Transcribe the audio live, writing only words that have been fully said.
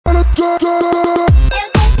Going to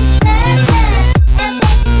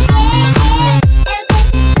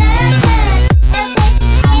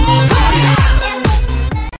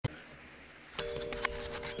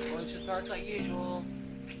the park like usual.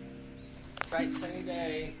 Bright sunny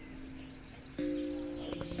day.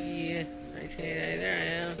 Yeah, bright sunny day. There I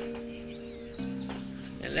am.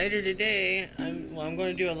 And later today, I'm going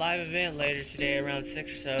to do a live event later today around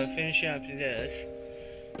 6 or so. Finishing up this.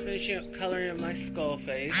 Finishing up coloring up my skull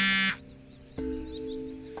face.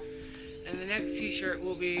 And the next t-shirt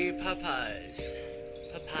will be Popeyes.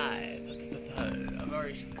 Popeye. I've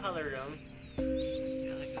already colored them.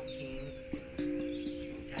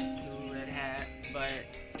 But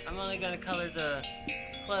I'm only gonna color the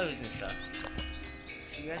clothes and stuff.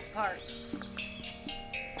 See you at the park.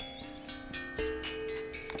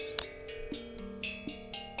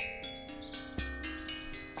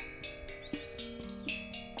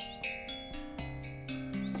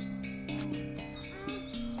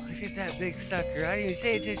 Look at that big sucker. I didn't even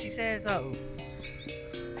say it till she said so.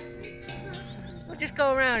 Well, just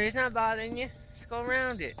go around it. It's not bothering you. Just go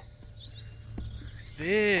around it.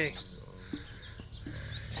 Big.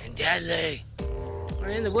 Deadly. We're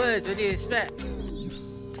in the woods. What do you expect?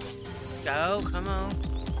 Go, come on.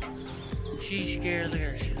 She's scared of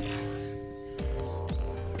her.